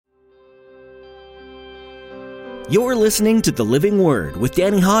You're listening to The Living Word with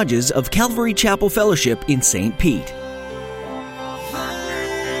Danny Hodges of Calvary Chapel Fellowship in St. Pete.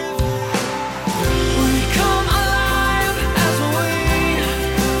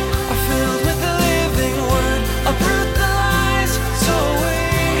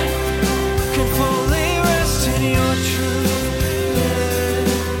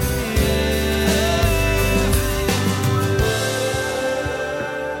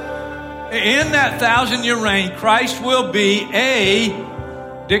 In that 1,000-year reign, Christ will be a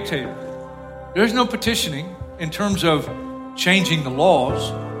dictator. There's no petitioning in terms of changing the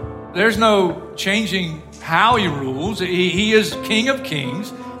laws. There's no changing how he rules. He is King of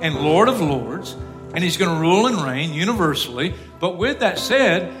kings and Lord of lords, and he's going to rule and reign universally. But with that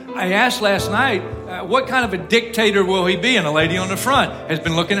said, I asked last night, what kind of a dictator will he be? And a lady on the front has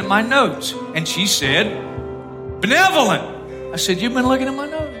been looking at my notes, and she said, benevolent. I said, you've been looking at my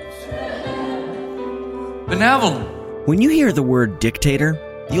notes? Benevolent. When you hear the word dictator,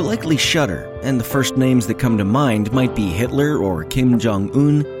 you likely shudder, and the first names that come to mind might be Hitler or Kim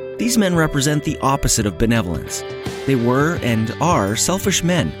Jong-un. These men represent the opposite of benevolence. They were and are selfish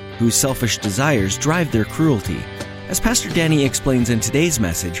men whose selfish desires drive their cruelty. As Pastor Danny explains in today's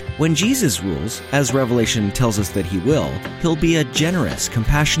message, when Jesus rules, as Revelation tells us that he will, he'll be a generous,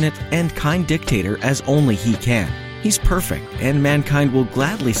 compassionate, and kind dictator as only he can. He's perfect, and mankind will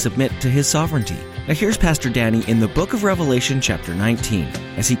gladly submit to his sovereignty. Now here's Pastor Danny in the book of Revelation chapter 19,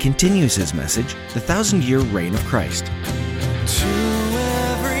 as he continues his message, the 1,000-year reign of Christ. To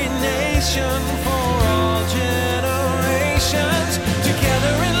every nation, for all generations,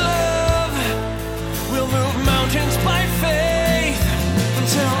 together in love, we'll move mountains by faith,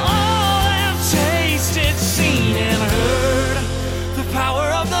 until all have tasted, seen, and heard the power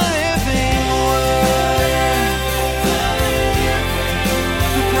of the living word.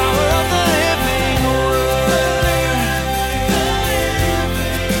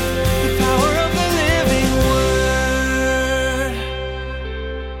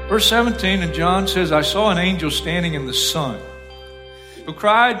 Verse 17, and John says, I saw an angel standing in the sun, who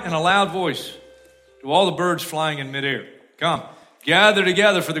cried in a loud voice to all the birds flying in midair, come, gather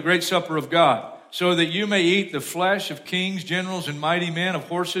together for the great supper of God, so that you may eat the flesh of kings, generals, and mighty men, of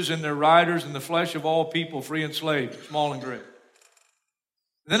horses and their riders, and the flesh of all people, free and slave, small and great.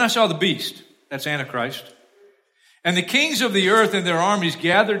 Then I saw the beast, that's Antichrist, and the kings of the earth and their armies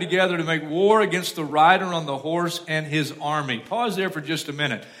gathered together to make war against the rider on the horse and his army. Pause there for just a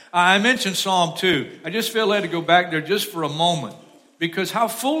minute. I mentioned Psalm 2. I just feel led to go back there just for a moment, because how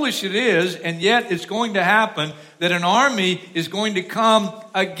foolish it is, and yet it's going to happen, that an army is going to come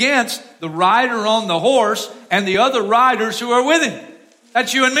against the rider on the horse and the other riders who are with him.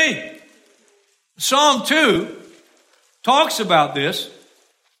 That's you and me. Psalm 2 talks about this.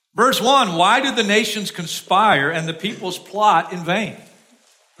 Verse 1, why do the nations conspire and the peoples plot in vain?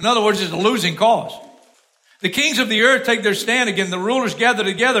 In other words, it's a losing cause. The kings of the earth take their stand again. The rulers gather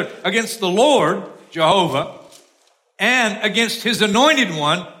together against the Lord, Jehovah, and against his anointed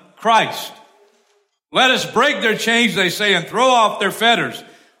one, Christ. Let us break their chains, they say, and throw off their fetters.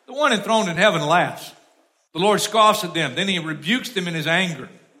 The one enthroned in heaven laughs. The Lord scoffs at them. Then he rebukes them in his anger,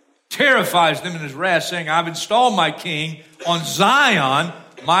 terrifies them in his wrath, saying, I've installed my king on Zion,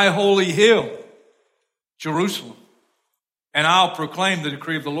 my holy hill, Jerusalem, and I'll proclaim the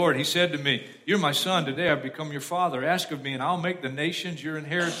decree of the Lord. He said to me, you're my son, today I've become your father. Ask of me, and I'll make the nations your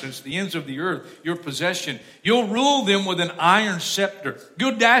inheritance, the ends of the earth your possession. You'll rule them with an iron scepter.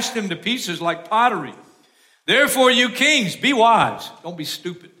 You'll dash them to pieces like pottery. Therefore, you kings, be wise. Don't be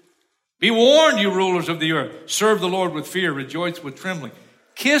stupid. Be warned, you rulers of the earth. Serve the Lord with fear. Rejoice with trembling.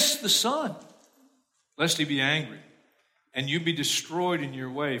 Kiss the Son, lest he be angry, and you be destroyed in your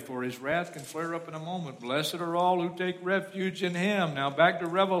way, for his wrath can flare up in a moment. Blessed are all who take refuge in him. Now back to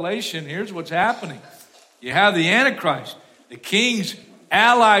Revelation, here's what's happening. You have the Antichrist, the kings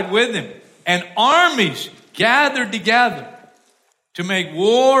allied with him, and armies gathered together to make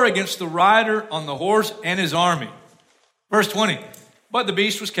war against the rider on the horse and his army. Verse 20, but the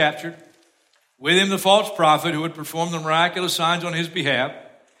beast was captured, with him the false prophet who had performed the miraculous signs on his behalf.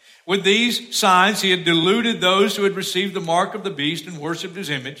 With these signs, he had deluded those who had received the mark of the beast and worshipped his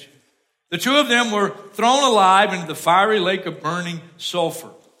image. The two of them were thrown alive into the fiery lake of burning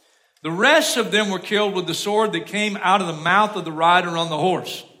sulfur. The rest of them were killed with the sword that came out of the mouth of the rider on the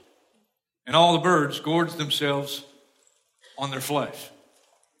horse. And all the birds gorged themselves on their flesh.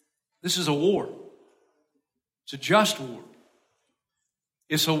 This is a war. It's a just war.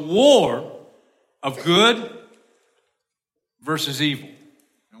 It's a war of good versus evil.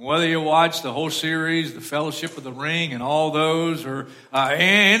 Whether you watch the whole series, The Fellowship of the Ring and all those, or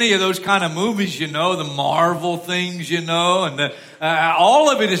any of those kind of movies, the Marvel things, and all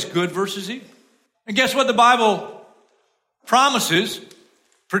of it is good versus evil. And guess what the Bible promises,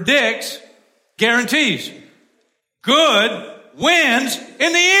 predicts, guarantees? Good wins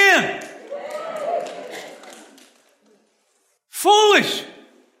in the end. Foolish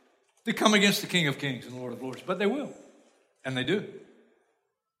to come against the King of Kings and Lord of Lords, but they will, and they do.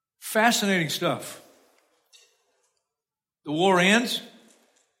 Fascinating stuff. The war ends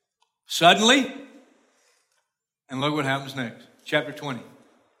suddenly, and look what happens next. Chapter 20.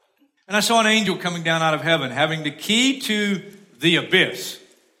 And I saw an angel coming down out of heaven, having the key to the abyss.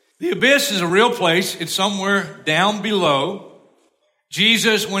 The abyss is a real place. It's somewhere down below.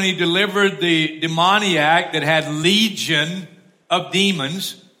 Jesus, when he delivered the demoniac that had legion of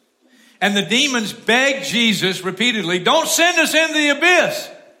demons, and the demons begged Jesus repeatedly, don't send us into the abyss.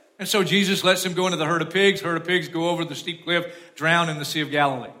 And so Jesus lets them go into the herd of pigs. Herd of pigs go over the steep cliff, drown in the Sea of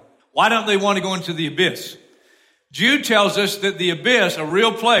Galilee. Why don't they want to go into the abyss? Jude tells us that the abyss, a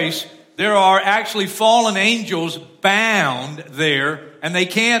real place, there are actually fallen angels bound there, and they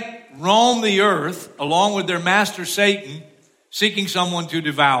can't roam the earth along with their master Satan, seeking someone to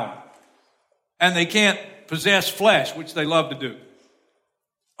devour. And they can't possess flesh, which they love to do.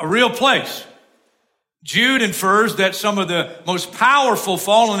 A real place. Jude infers that some of the most powerful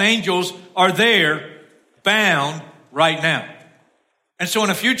fallen angels are there, bound right now. And so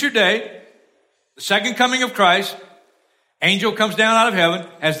in a future day, the second coming of Christ, angel comes down out of heaven,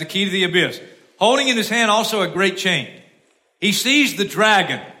 has the key to the abyss, holding in his hand also a great chain. He seized the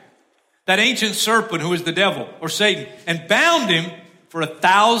dragon, that ancient serpent who is the devil or Satan, and bound him for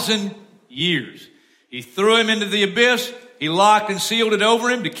 1,000 years. He threw him into the abyss. He locked and sealed it over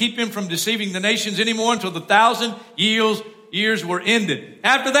him to keep him from deceiving the nations anymore until the 1,000 years were ended.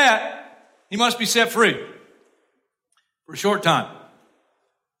 After that, he must be set free for a short time.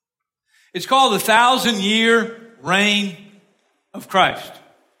 It's called the 1,000-year reign of Christ.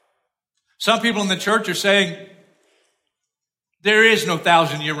 Some people in the church are saying there is no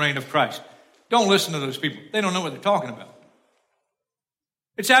 1,000-year reign of Christ. Don't listen to those people. They don't know what they're talking about.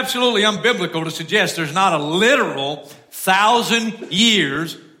 It's absolutely unbiblical to suggest there's not a literal 1,000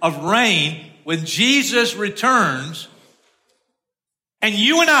 years of reign when Jesus returns, and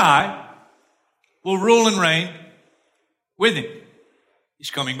you and I will rule and reign with him. He's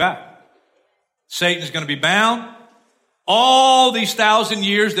coming back. Satan's going to be bound all these 1,000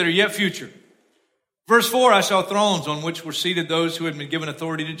 years that are yet future. Verse 4, I saw thrones on which were seated those who had been given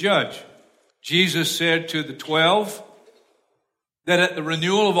authority to judge. Jesus said to the 12 that at the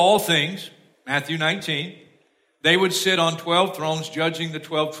renewal of all things, Matthew 19, they would sit on 12 thrones judging the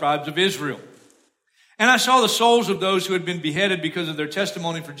 12 tribes of Israel. And I saw the souls of those who had been beheaded because of their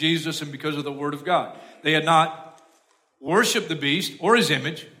testimony for Jesus and because of the word of God. They had not worshiped the beast or his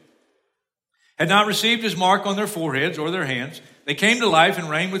image, had not received his mark on their foreheads or their hands. They came to life and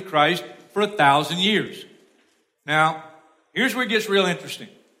reigned with Christ for 1,000 years. Now, here's where it gets real interesting.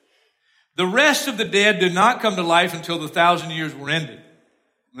 The rest of the dead did not come to life until the 1,000 years were ended.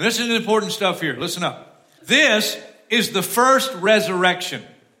 This is important stuff here. Listen up. This is the first resurrection.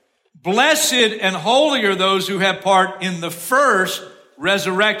 Blessed and holy are those who have part in the first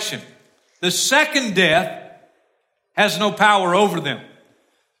resurrection. The second death has no power over them.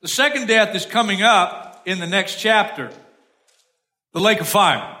 The second death is coming up in the next chapter. The lake of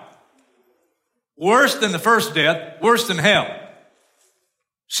fire. Worse than the first death, worse than hell.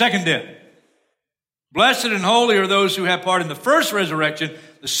 Second death. Blessed and holy are those who have part in the first resurrection.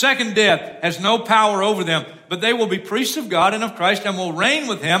 The second death has no power over them, but they will be priests of God and of Christ and will reign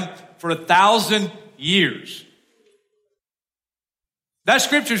with him for 1,000 years. That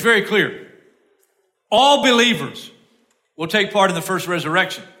scripture is very clear. All believers will take part in the first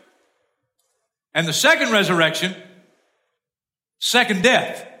resurrection. And the second resurrection, second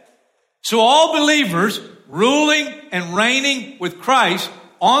death. So all believers ruling and reigning with Christ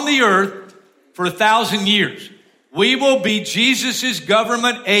on the earth for 1,000 years. We will be Jesus'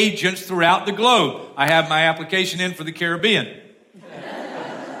 government agents throughout the globe. I have my application in for the Caribbean.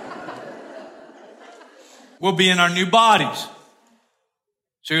 We'll be in our new bodies.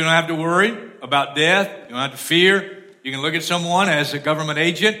 So you don't have to worry about death. You don't have to fear. You can look at someone as a government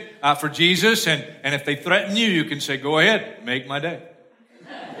agent for Jesus, and if they threaten you, you can say, go ahead, make my day.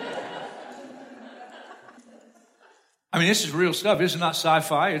 I mean, this is real stuff. This is not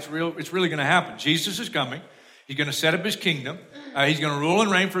sci-fi. It's real. It's really going to happen. Jesus is coming. He's going to set up his kingdom. He's going to rule and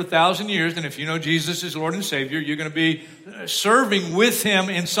reign for 1,000 years. And if you know Jesus is Lord and Savior, you're going to be serving with him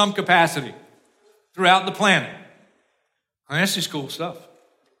in some capacity throughout the planet. I mean, this is cool stuff.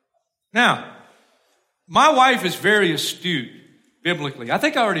 Now, my wife is very astute biblically. I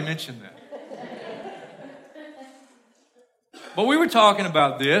think I already mentioned that. But we were talking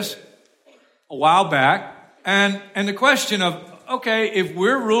about this a while back, and the question of, okay, if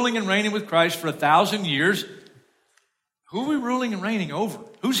we're ruling and reigning with Christ for 1,000 years, who are we ruling and reigning over?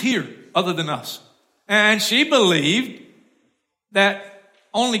 Who's here other than us? And she believed that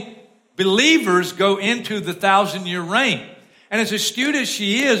only believers go into the 1,000-year reign. And as astute as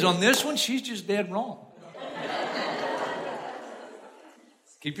she is on this one, she's just dead wrong.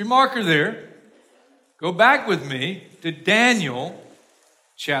 Keep your marker there. Go back with me to Daniel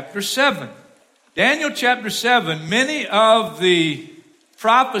chapter 7. Daniel chapter 7, many of the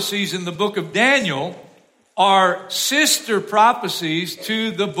prophecies in the book of Daniel are sister prophecies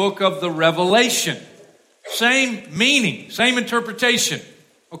to the book of the Revelation. Same meaning, same interpretation.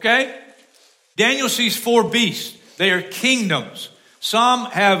 Okay? Daniel sees 4 beasts. They are kingdoms. Some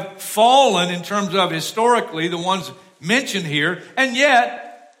have fallen in terms of historically, the ones mentioned here, and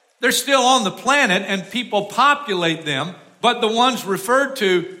yet they're still on the planet and people populate them. But the ones referred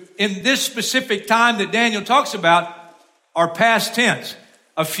to in this specific time that Daniel talks about are past tense.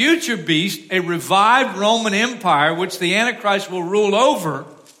 A future beast, a revived Roman Empire, which the Antichrist will rule over,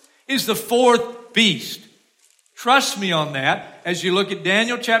 is the 4th beast. Trust me on that as you look at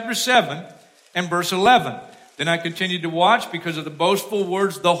Daniel chapter 7 and verse 11. Then I continued to watch because of the boastful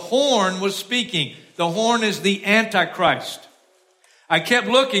words the horn was speaking. The horn is the Antichrist. I kept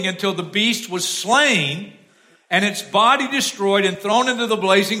looking until the beast was slain and its body destroyed and thrown into the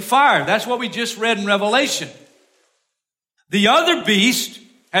blazing fire. That's what we just read in Revelation. The other beast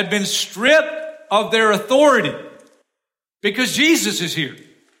had been stripped of their authority because Jesus is here.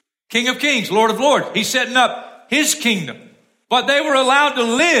 King of Kings, Lord of Lords. He's setting up His kingdom. But they were allowed to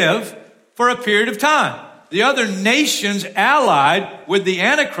live for a period of time. The other nations allied with the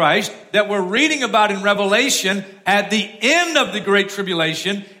Antichrist that we're reading about in Revelation at the end of the Great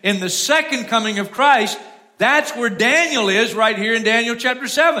Tribulation, in the second coming of Christ, that's where Daniel is right here in Daniel chapter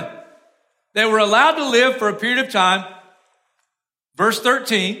 7. They were allowed to live for a period of time. Verse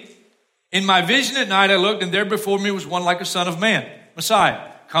 13, in my vision at night I looked, and there before me was one like a son of man, Messiah,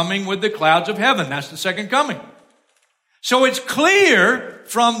 coming with the clouds of heaven. That's the second coming. So it's clear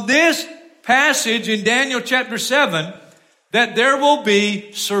from this passage in Daniel chapter 7 that there will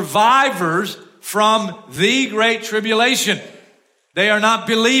be survivors from the Great Tribulation. They are not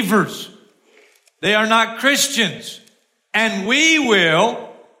believers. They are not Christians. And we will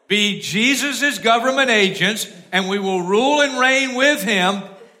be Jesus' government agents, and we will rule and reign with Him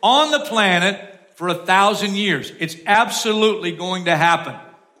on the planet for 1,000 years. It's absolutely going to happen.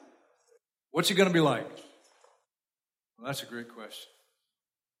 What's it going to be like? Well, that's a great question.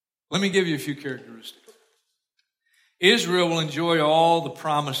 Let me give you a few characteristics. Israel will enjoy all the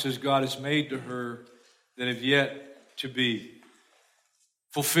promises God has made to her that have yet to be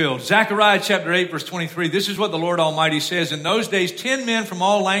fulfilled. Zechariah chapter 8 verse 23, this is what the Lord Almighty says. In those days, 10 men from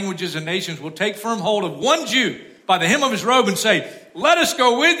all languages and nations will take firm hold of one Jew by the hem of his robe and say, let us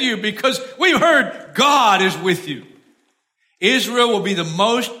go with you because we've heard God is with you. Israel will be the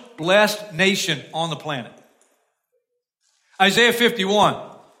most blessed nation on the planet. Isaiah 51,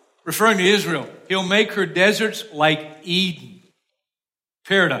 referring to Israel, He'll make her deserts like Eden,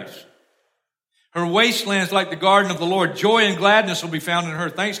 paradise. Her wastelands like the garden of the Lord. Joy and gladness will be found in her.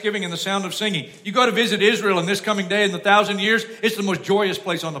 Thanksgiving and the sound of singing. You go to visit Israel in this coming day in the 1,000 years, it's the most joyous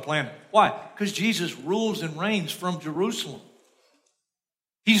place on the planet. Why? Because Jesus rules and reigns from Jerusalem.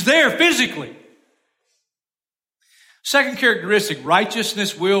 He's there physically. Second characteristic,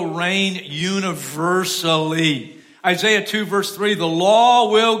 righteousness will reign universally. Isaiah 2 verse 3, the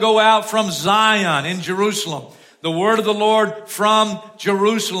law will go out from Zion in Jerusalem. The word of the Lord from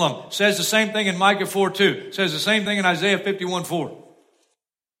Jerusalem. Says the same thing in Micah 4:2. Says the same thing in Isaiah 51:4.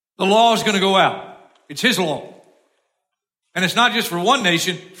 The law is going to go out. It's His law. And it's not just for one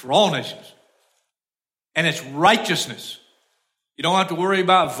nation, it's for all nations. And it's righteousness. You don't have to worry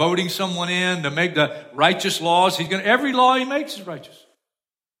about voting someone in to make the righteous laws. Every law He makes is righteous.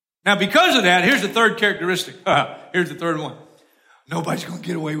 Now, because of that, here's the third characteristic. Here's the third one. Nobody's going to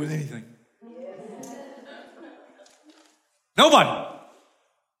get away with anything. Nobody.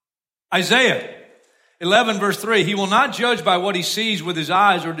 Isaiah 11 verse 3, He will not judge by what He sees with His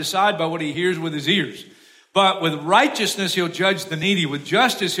eyes or decide by what He hears with His ears. But with righteousness He'll judge the needy. With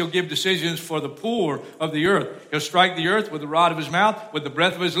justice He'll give decisions for the poor of the earth. He'll strike the earth with the rod of His mouth. With the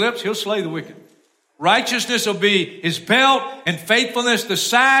breath of His lips He'll slay the wicked. Righteousness will be His belt, and faithfulness the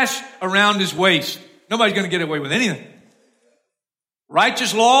sash around His waist. Nobody's going to get away with anything.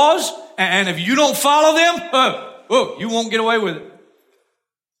 Righteous laws, and if you don't follow them, you won't get away with it.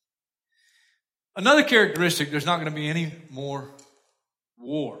 Another characteristic, there's not going to be any more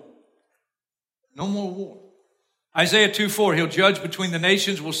war. No more war. Isaiah 2:4, he'll judge between the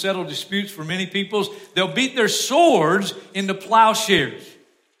nations, will settle disputes for many peoples. They'll beat their swords into plowshares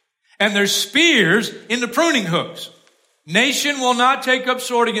and their spears into pruning hooks. Nation will not take up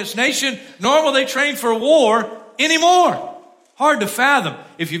sword against nation, nor will they train for war anymore. Hard to fathom.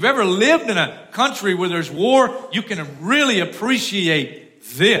 If you've ever lived in a country where there's war, you can really appreciate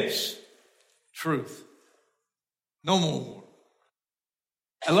this truth. No more war.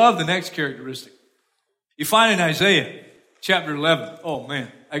 I love the next characteristic. You find in Isaiah chapter 11. Oh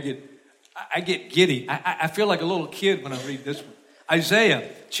man, I get giddy. I feel like a little kid when I read this one. Isaiah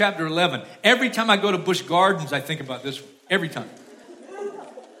chapter 11. Every time I go to Busch Gardens, I think about this one. Every time.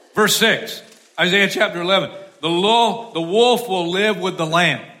 Verse 6, Isaiah chapter 11. The wolf will live with the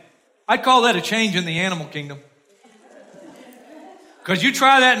lamb. I'd call that a change in the animal kingdom. Because you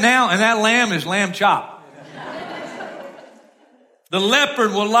try that now, and that lamb is lamb chop. The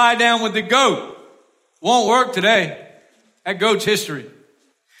leopard will lie down with the goat. Won't work today. That goat's history.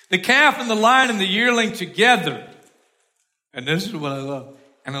 The calf and the lion and the yearling together. And this is what I love.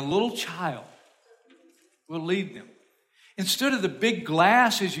 And a little child will lead them. Instead of the big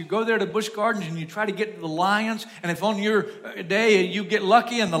glass, as you go there to Busch Gardens and you try to get to the lions, and if on your day you get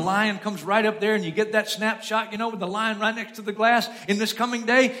lucky and the lion comes right up there and you get that snapshot, with the lion right next to the glass, in this coming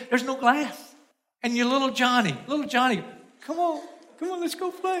day, there's no glass. And your little Johnny, come on, let's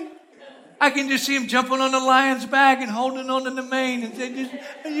go play. I can just see him jumping on the lion's back and holding on to the mane, and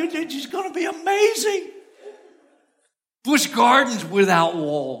it's just going to be amazing. Busch Gardens without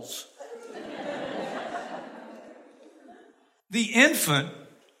walls. The infant,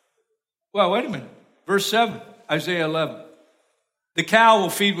 wait a minute. Verse 7, Isaiah 11. The cow will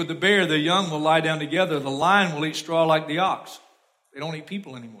feed with the bear, the young will lie down together, the lion will eat straw like the ox. They don't eat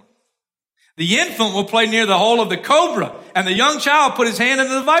people anymore. The infant will play near the hole of the cobra, and the young child put his hand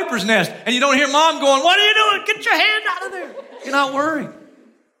into the viper's nest. And you don't hear mom going, "What are you doing? Get your hand out of there." You're not worried.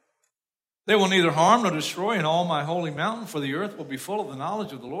 They will neither harm nor destroy in all my holy mountain, for the earth will be full of the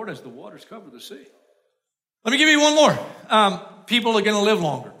knowledge of the Lord as the waters cover the sea. Let me give you one more. People are going to live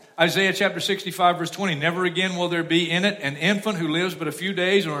longer. Isaiah chapter 65, verse 20. Never again will there be in it an infant who lives but a few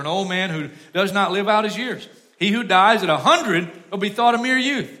days, or an old man who does not live out his years. He who dies at 100 will be thought a mere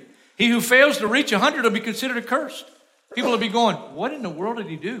youth. He who fails to reach 100 will be considered accursed. People will be going, what in the world did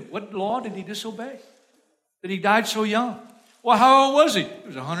he do? What law did he disobey? That he died so young? Well, how old was he? He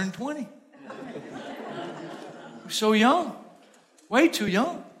was 120. He was so young. Way too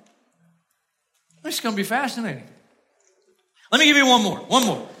young. This is going to be fascinating. Let me give you one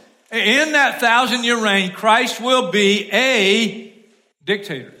more. In that 1,000-year reign, Christ will be a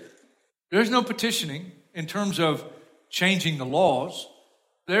dictator. There's no petitioning in terms of changing the laws.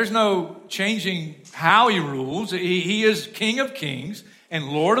 There's no changing how he rules. He is King of Kings and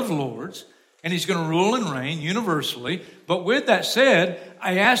Lord of Lords, and he's going to rule and reign universally. But with that said,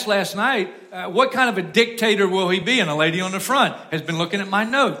 I asked last night, what kind of a dictator will he be? And a lady on the front has been looking at my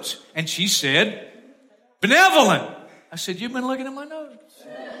notes, and she said, benevolent. I said, you've been looking at my notes.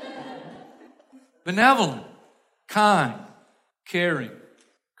 Benevolent, kind, caring,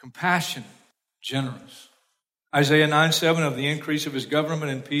 compassionate, generous. Isaiah 9:7, of the increase of his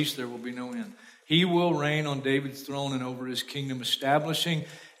government and peace there will be no end. He will reign on David's throne and over his kingdom, establishing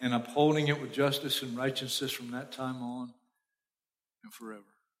and upholding it with justice and righteousness from that time on and forever.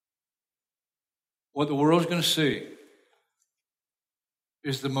 What the world's going to see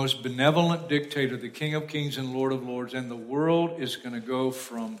is the most benevolent dictator, the King of Kings and Lord of Lords, and the world is going to go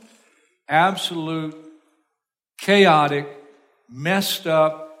from absolute, chaotic, messed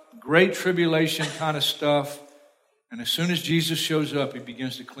up, great tribulation kind of stuff. And as soon as Jesus shows up, he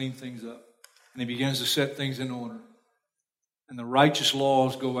begins to clean things up. And he begins to set things in order. And the righteous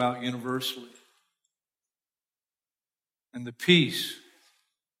laws go out universally. And the peace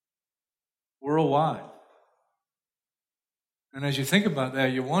worldwide. And as you think about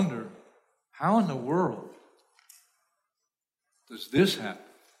that, you wonder, how in the world does this happen?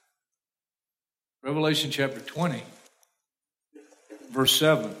 Revelation chapter 20, verse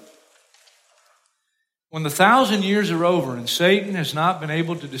 7. When the 1,000 years are over, and Satan has not been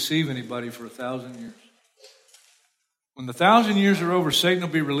able to deceive anybody for 1,000 years. When the 1,000 years are over, Satan will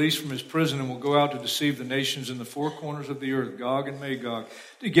be released from his prison and will go out to deceive the nations in the four corners of the earth, Gog and Magog,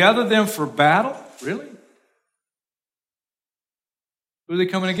 to gather them for battle. Really? Who are they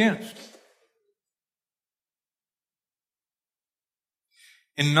coming against?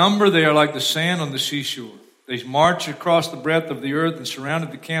 In number, they are like the sand on the seashore. They marched across the breadth of the earth and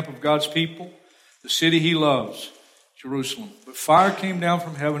surrounded the camp of God's people, the city he loves, Jerusalem. But fire came down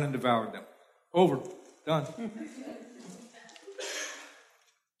from heaven and devoured them. Over. Done.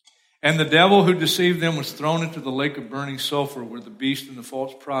 And the devil who deceived them was thrown into the lake of burning sulfur where the beast and the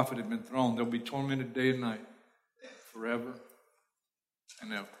false prophet had been thrown. They'll be tormented day and night forever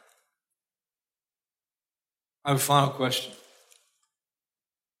and ever. I have a final question.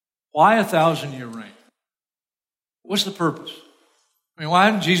 Why a 1,000-year reign? What's the purpose? I mean, why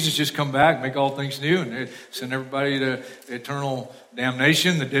didn't Jesus just come back, make all things new, and send everybody to eternal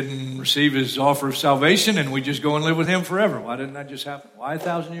damnation that didn't receive his offer of salvation, and we just go and live with him forever? Why didn't that just happen? Why a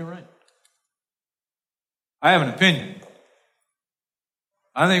 1,000-year reign? I have an opinion.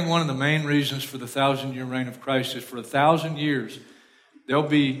 I think one of the main reasons for the 1,000-year reign of Christ is for 1,000 years, there'll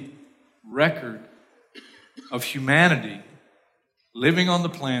be record of humanity living on the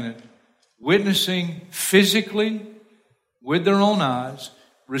planet, witnessing physically with their own eyes,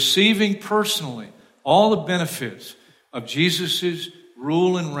 receiving personally all the benefits of Jesus'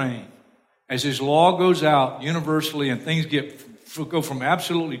 rule and reign as his law goes out universally and things go from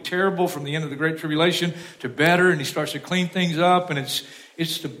absolutely terrible from the end of the Great Tribulation to better, and he starts to clean things up, and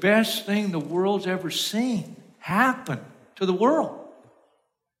it's the best thing the world's ever seen happen to the world.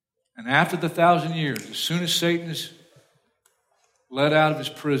 And after the 1,000 years, as soon as Satan is let out of his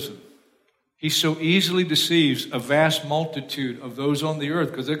prison, he so easily deceives a vast multitude of those on the earth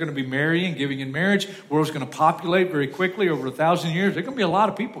because they're going to be marrying, giving in marriage. The world's going to populate very quickly over 1,000 years. There's going to be a lot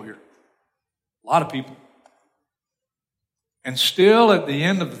of people here. A lot of people. And still at the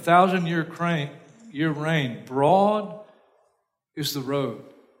end of the 1,000-year reign, broad is the road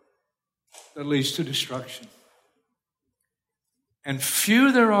that leads to destruction. And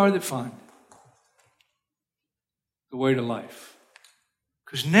few there are that find the way to life.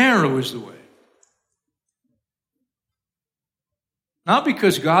 Because narrow is the way. Not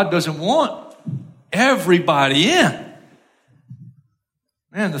because God doesn't want everybody in.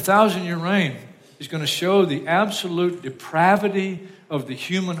 Man, the 1,000-year reign is going to show the absolute depravity of the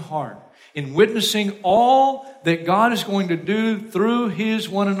human heart in witnessing all that God is going to do through his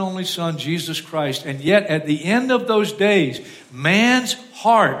one and only Son, Jesus Christ. And yet, at the end of those days, man's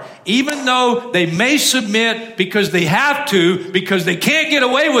heart, even though they may submit because they have to, because they can't get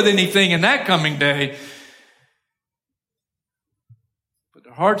away with anything in that coming day, but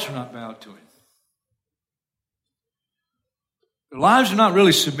their hearts are not bowed to him. Their lives are not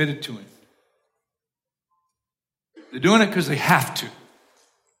really submitted to him. They're doing it because they have to.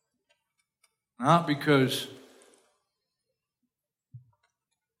 Not because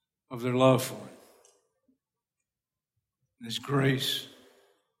of their love for him, and his grace,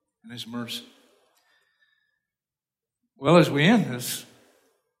 and his mercy. Well, as we end this,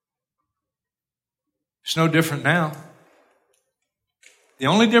 it's no different now. The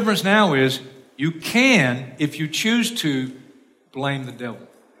only difference now is you can, if you choose to, blame the devil.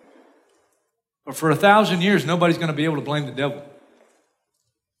 But for 1,000 years, nobody's going to be able to blame the devil.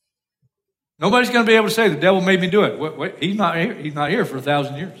 Nobody's going to be able to say, the devil made me do it. Wait, he's not here. He's not here for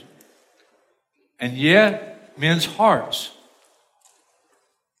 1,000 years. And yet, men's hearts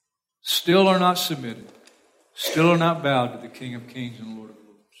still are not submitted, still are not bowed to the King of Kings and Lord of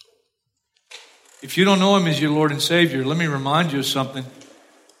Lords. If you don't know him as your Lord and Savior, let me remind you of something.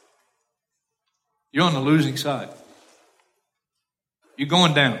 You're on the losing side. You're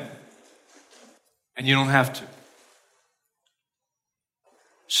going down. And you don't have to.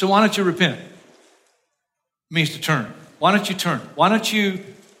 So why don't you repent? It means to turn. Why don't you turn? Why don't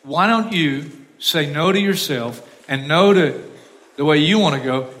you say no to yourself and no to the way you want to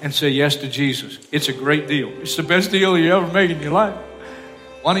go and say yes to Jesus? It's a great deal. It's the best deal you ever make in your life.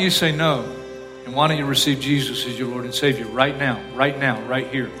 Why don't you say no? And why don't you receive Jesus as your Lord and Savior right now, right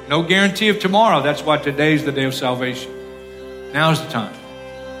here? No guarantee of tomorrow. That's why today's the day of salvation. Now's the time.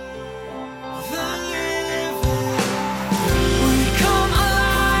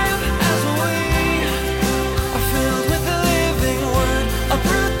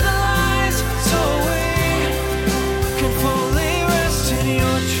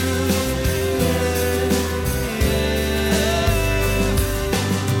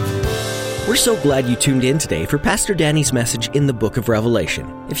 We're so glad you tuned in today for Pastor Danny's message in the book of Revelation.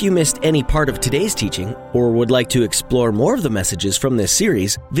 If you missed any part of today's teaching or would like to explore more of the messages from this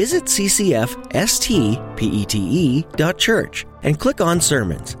series, visit ccfstpete.church and click on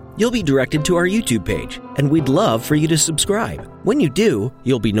Sermons. You'll be directed to our YouTube page, and we'd love for you to subscribe. When you do,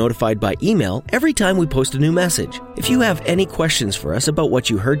 you'll be notified by email every time we post a new message. If you have any questions for us about what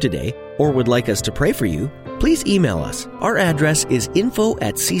you heard today or would like us to pray for you, please email us. Our address is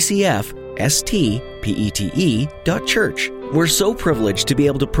info@ccfstpete.church. We're so privileged to be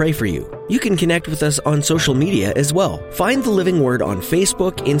able to pray for you. You can connect with us on social media as well. Find the Living Word on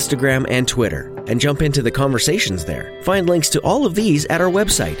Facebook, Instagram, and Twitter, and jump into the conversations there. Find links to all of these at our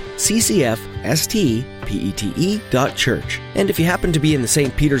website, ccfstpete.church. And if you happen to be in the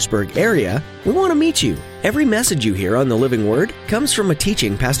St. Petersburg area, we want to meet you. Every message you hear on the Living Word comes from a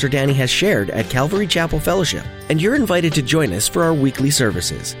teaching Pastor Danny has shared at Calvary Chapel Fellowship, and you're invited to join us for our weekly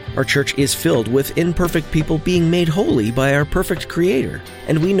services. Our church is filled with imperfect people being made holy by our perfect Creator,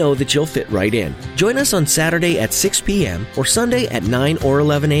 and we know that you'll fit right in. Join us on Saturday at 6 p.m. or Sunday at 9 or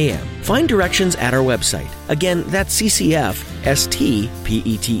 11 a.m. Find directions at our website. Again, that's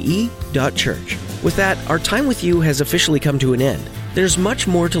ccfstpete.church. With that, our time with you has officially come to an end. There's much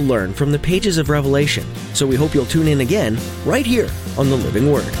more to learn from the pages of Revelation, so we hope you'll tune in again right here on the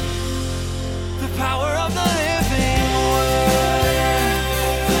Living Word.